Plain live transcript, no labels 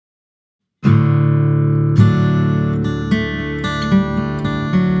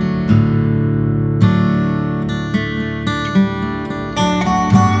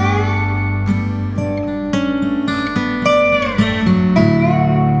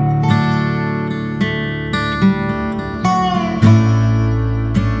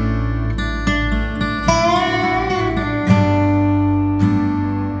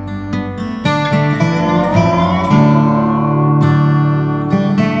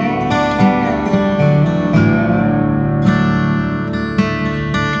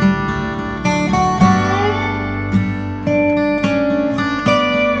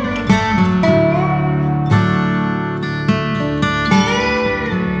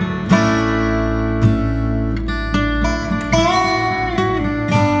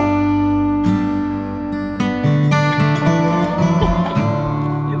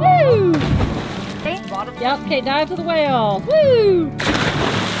Okay, dive to the whale. Woo!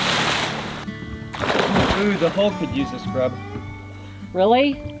 Ooh, the hull could use a scrub.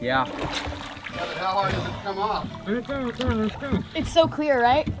 Really? Yeah. How hard does it come off? It's so clear,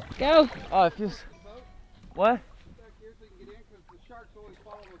 right? Go. Oh, it feels... What?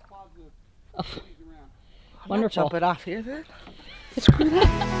 Wonderful. Jump it off here then?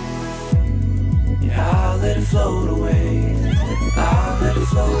 Yeah, I'll let it float away. I'll let it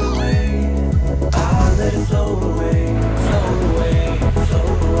float away. I'll let it float away. Float away,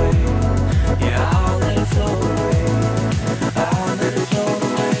 float away. Yeah, I'll let it float away. I'll let it float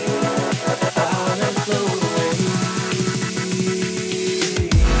away. I'll let it float away.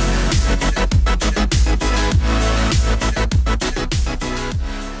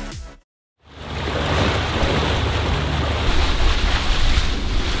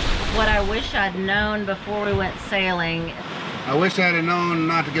 What I wish I'd known before we went sailing. I wish I had known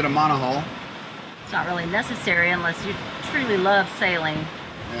not to get a monohull. It's not really necessary unless you truly love sailing.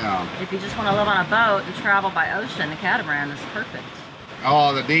 Yeah. If you just want to live on a boat and travel by ocean, the catamaran is perfect.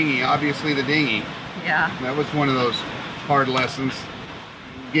 Oh, the dinghy. Obviously the dinghy. Yeah. That was one of those hard lessons.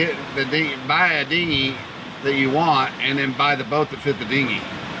 Get the dinghy, buy a dinghy that you want, and then buy the boat that fit the dinghy.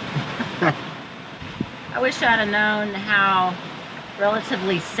 I wish I'd have known how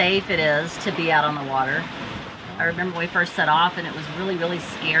relatively safe it is to be out on the water. I remember when we first set off and it was really, really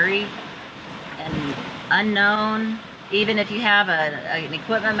scary and unknown. Even if you have an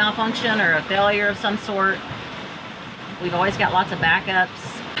equipment malfunction or a failure of some sort, we've always got lots of backups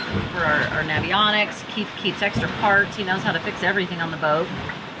for our navionics. Keith keeps extra parts. He knows how to fix everything on the boat.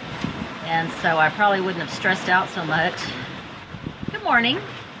 And so I probably wouldn't have stressed out so much. Good morning.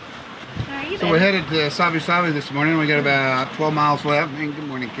 How are you, So we're headed to Savusavu this morning. We got about 12 miles left. And good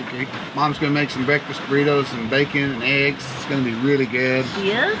morning, Kiki. Mom's gonna make some breakfast burritos and bacon and eggs. It's gonna be really good.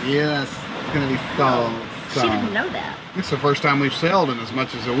 She is? Yes, it's gonna be so. She didn't know that. It's the first time we've sailed in as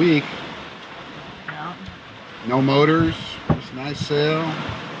much as a week. No. No motors, just nice sail.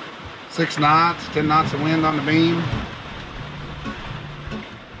 6 knots, 10 knots of wind on the beam.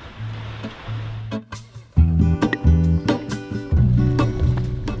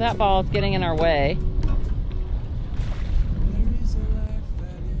 That ball is getting in our way.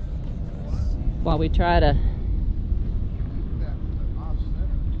 While we try to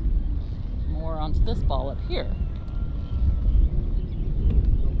more onto this ball up here.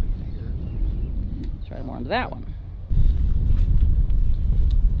 Try more onto that one.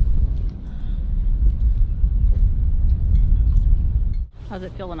 How's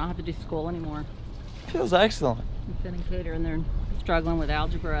it feel to not have to do school anymore? Feels excellent. Finn and Kate are in there struggling with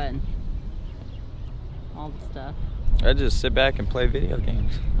algebra and all the stuff. I just sit back and play video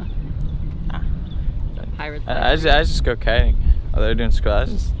games. Pirates. I just go kiting. Oh, they're doing school. I'll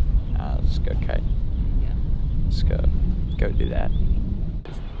just go kiting. Yeah. Just go do that.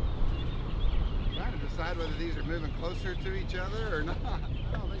 Trying to decide whether these are moving closer to each other or not. I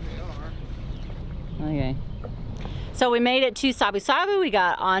don't think they are. Okay. So we made it to Savusavu. We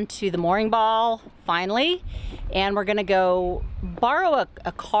got onto the mooring ball finally, and we're gonna go borrow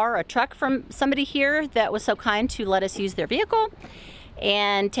a truck from somebody here that was so kind to let us use their vehicle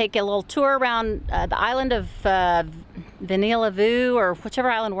and take a little tour around the island of Vendla or whichever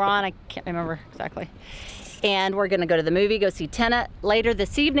island we're on. I can't remember exactly. And we're gonna go to the movie, go see Tenet later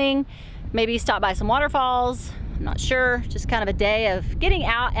this evening, maybe stop by some waterfalls. I'm not sure. Just kind of a day of getting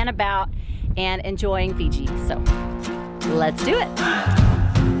out and about and enjoying Fiji. So let's do it.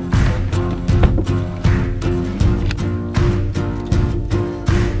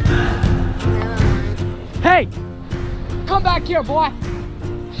 Hey! Come back here, boy!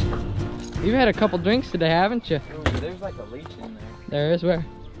 You've had a couple drinks today, haven't you? Ooh, there's like a leech in there. There is where?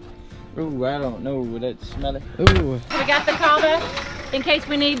 Ooh, I don't know. That's smelly. Ooh. We got the kava in case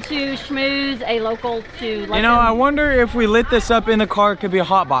we need to schmooze a local to let You know, them. I wonder if we lit this up in the car, it could be a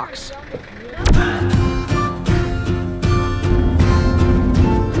hot box.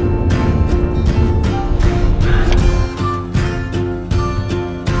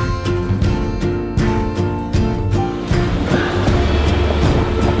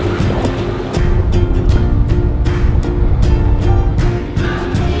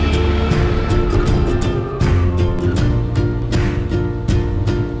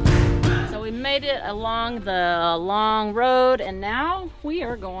 Along the long road, and now we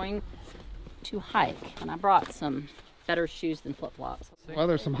are going to hike, and I brought some better shoes than flip-flops. Well,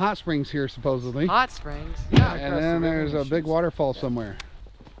 there's some hot springs here supposedly. Hot springs? Yeah. And then there's a big waterfall somewhere.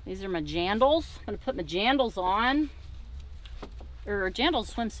 These are my jandals. I'm gonna put my jandals on, or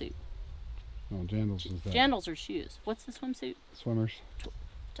jandals swimsuit. Oh, jandals is that? Jandals are shoes. What's the swimsuit? Swimmers.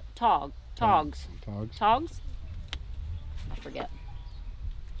 Tog. Togs. Togs. Togs? I forget.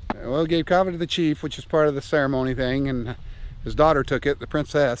 Well, gave Kava to the chief, which is part of the ceremony thing, and his daughter took it, the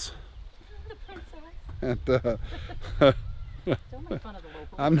princess. And, Don't make fun of the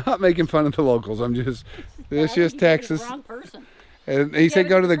locals. I'm not making fun of the locals. I'm just, it's just You gave it to Texas. the wrong person. And he said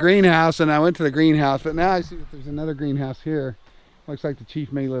go to the greenhouse, and I went to the greenhouse, but now I see that there's another greenhouse here. Looks like the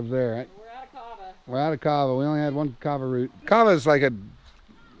chief may live there. Right? We're out of Kava. We're out of Kava. We only had one Kava root. Kava is like a,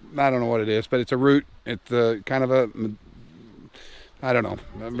 I don't know what it is, but it's a root. It's kind of a, I don't know.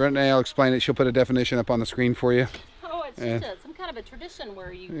 Renee will explain it. She'll put a definition up on the screen for you. Oh, it's just some kind of a tradition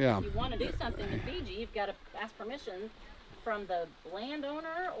where you want to do something in Fiji, you've got to ask permission from the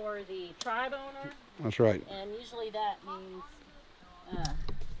landowner or the tribe owner. That's right. And usually that means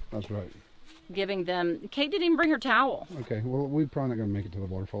That's right. giving them. Kate didn't even bring her towel. Okay, well, we're probably not going to make it to the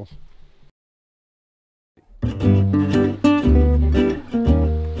waterfalls. We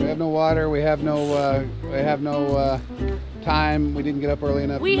have no water. We have no time. We didn't get up early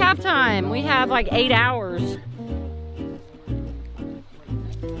enough. We have time. We have like 8 hours.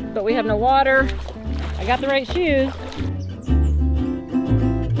 But we have no water. I got the right shoes.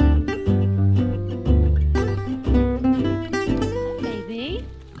 Baby.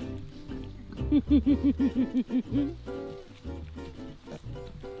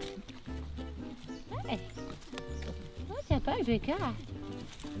 Hey. What's that baby got?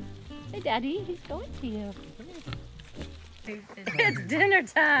 Hey, Daddy, he's going to you. It's dinner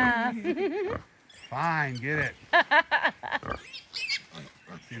time. Fine, get it.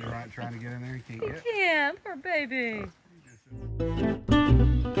 See the right trying to get in there, you can't get. Yeah, poor baby.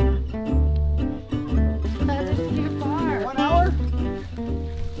 That's too far. 1 hour?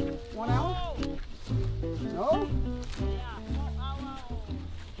 1 hour? No?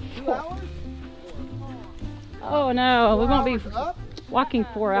 2 hours? Oh no, we won't be Up? walking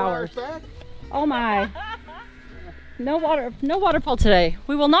 4 hours. Back? Oh my. No waterfall today.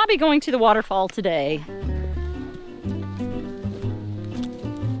 We will not be going to the waterfall today.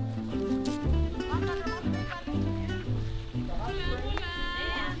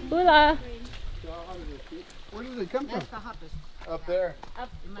 Hola. Where does it come from? Up there.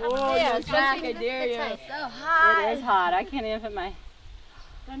 Oh, yeah, it's back. I dare you. It's so hot. It is hot. I can't even put my...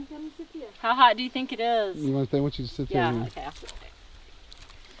 How hot do you think it is? You want to? I want you to sit there. Yeah, okay.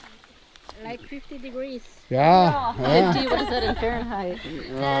 Like 50 degrees. Yeah. Yeah. 50, what is that in Fahrenheit?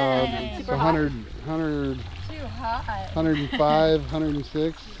 It's 100, 100, Too hot. 105,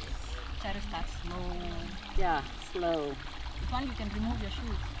 106. That is not slow. Yeah, slow. This one you can remove your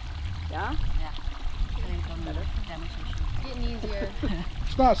shoes. Yeah? So you don't damage your shoes. Getting easier.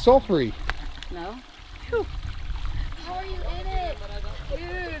 It's not sulfury. No? How are you in it?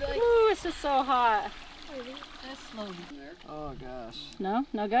 Dude, like, Ooh, it's just so hot. that's slowly. Oh gosh. No?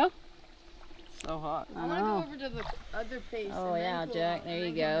 No go? So hot. I I want to know. go over to the other place. Oh yeah, Jack, there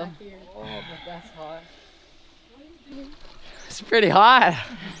you go. Oh, but that's hot. It's pretty hot.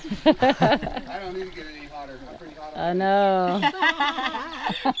 I don't need to get any hotter. I'm pretty hot. I know.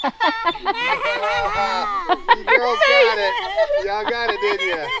 You girls got it. Y'all got it, didn't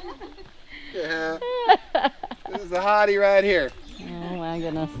you? Yeah. This is a hottie right here. Oh my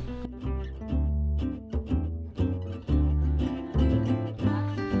goodness.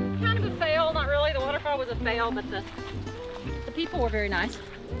 Kind of a fail, not really. The waterfall was a fail, but the people were very nice.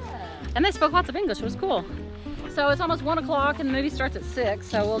 And they spoke lots of English. It was cool. So it's almost 1 o'clock and the movie starts at 6,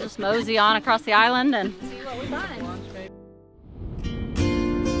 so we'll just mosey on across the island and see what we find.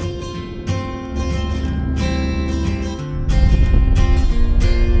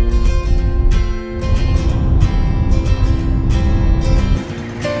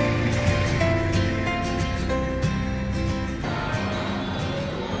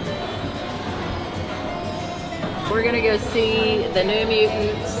 We're gonna go see the New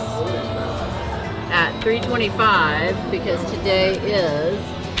Mutants at 3:25 because today is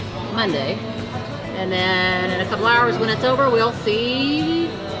Monday. And then in a couple hours when it's over, we'll see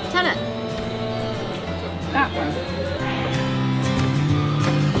Tenet. That one.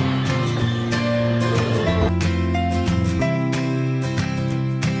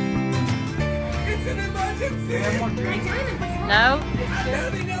 It's an emergency! No?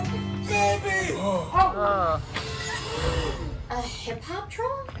 Baby! Oh. A hip hop troll?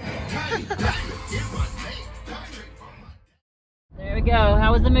 There we go.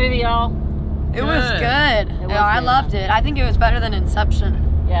 How was the movie, y'all? It was good. It was I good. loved it. I think it was better than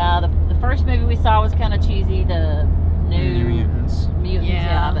Inception. Yeah, the first movie we saw was kind of cheesy. The New Mutants. Mutants,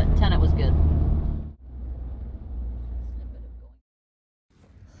 yeah, but Tenet was good.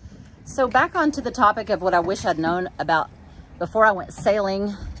 So back onto the topic of what I wish I'd known about before I went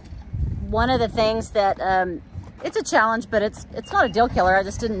sailing. one of the things that, it's a challenge, but it's not a deal killer. I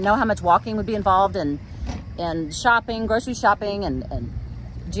just didn't know how much walking would be involved in shopping, grocery shopping, and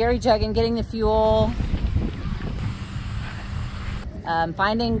jerry jugging, getting the fuel,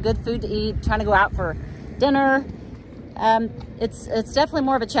 finding good food to eat, trying to go out for dinner. It's definitely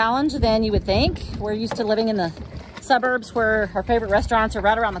more of a challenge than you would think. We're used to living in the suburbs where our favorite restaurants are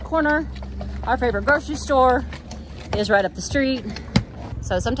right around the corner. Our favorite grocery store is right up the street.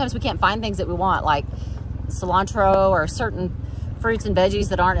 So sometimes we can't find things that we want, like cilantro or certain fruits and veggies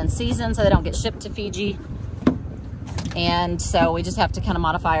that aren't in season, so they don't get shipped to Fiji. And so we just have to kind of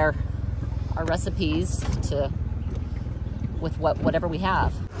modify our recipes with whatever we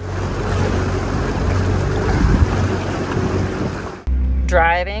have.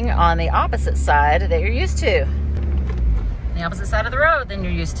 Driving on the opposite side that you're used to. The opposite side of the road than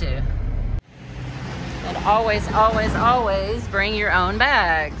you're used to. And always, always, always bring your own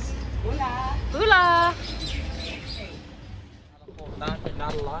bags. Hula. Hula.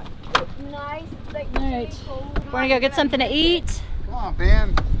 Not a lot. Nice. Like, all right. We're gonna go get something to eat. Come on,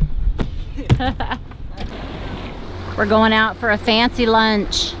 Ben. We're going out for a fancy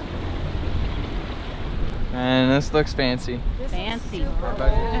lunch. Man, this looks fancy. Fancy.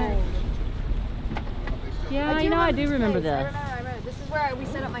 Yeah, you know, I do remember this. I remember. This is where we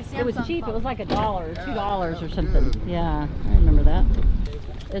set up my Samsung It was cheap. phone. It was like $1, $2 or something. Yeah, I remember that.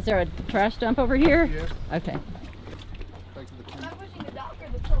 Is there a trash dump over here? Yes. Okay. Am I pushing the dock or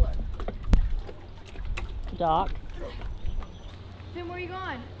the tiller? Doc. Tim, where are you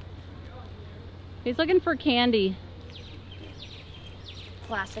going? He's looking for candy.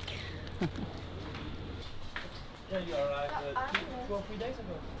 Classic.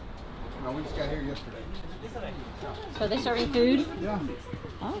 No, we just got here yesterday. So are they serving food? Yeah.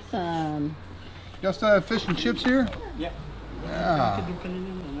 Awesome. Just fish and chips here? Yeah. Yeah.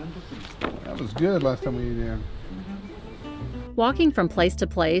 That was good last time we ate there. Walking from place to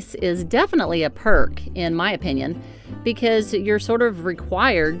place is definitely a perk, in my opinion, because you're sort of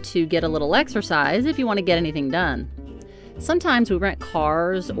required to get a little exercise if you want to get anything done. Sometimes we rent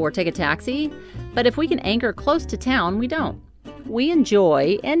cars or take a taxi, but if we can anchor close to town, we don't. We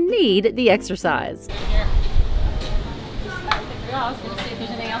enjoy and need the exercise. I was going to see if there's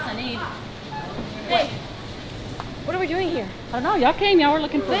anything else I need. Hey, what are we doing here? I don't know, y'all came, y'all were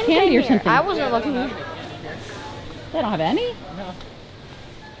looking for candy or something. I wasn't looking here. They don't have any? No.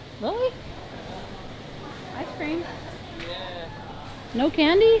 Really? Ice cream? Yeah. No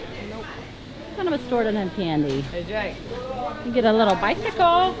candy? Nope. What kind of a store doesn't have candy? Hey, Jake. You get a little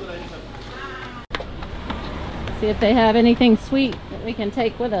bicycle. See if they have anything sweet that we can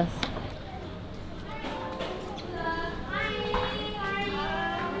take with us.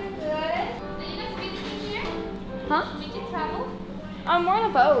 Huh? Did you travel? We're on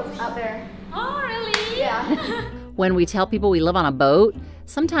a boat out there. Oh, really? Yeah. When we tell people we live on a boat,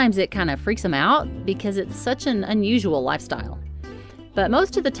 sometimes it kind of freaks them out because it's such an unusual lifestyle. But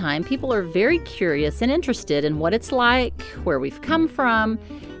most of the time, people are very curious and interested in what it's like, where we've come from,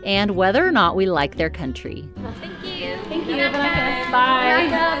 and whether or not we like their country. Thank you. Thank you. Bye.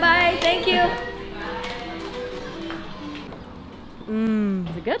 Bye. Thank you.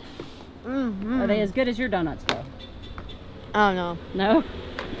 Is it good? Are they as good as your donuts, though? Oh, no. No?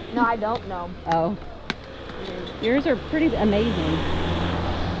 No, I don't know. Oh. Yours are pretty amazing.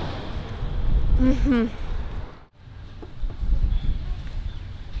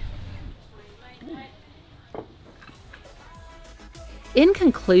 In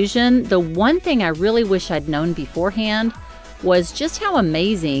conclusion, the one thing I really wish I'd known beforehand was just how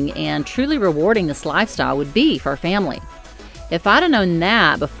amazing and truly rewarding this lifestyle would be for our family. If I'd have known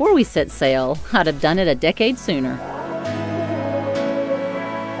that before we set sail, I'd have done it a decade sooner.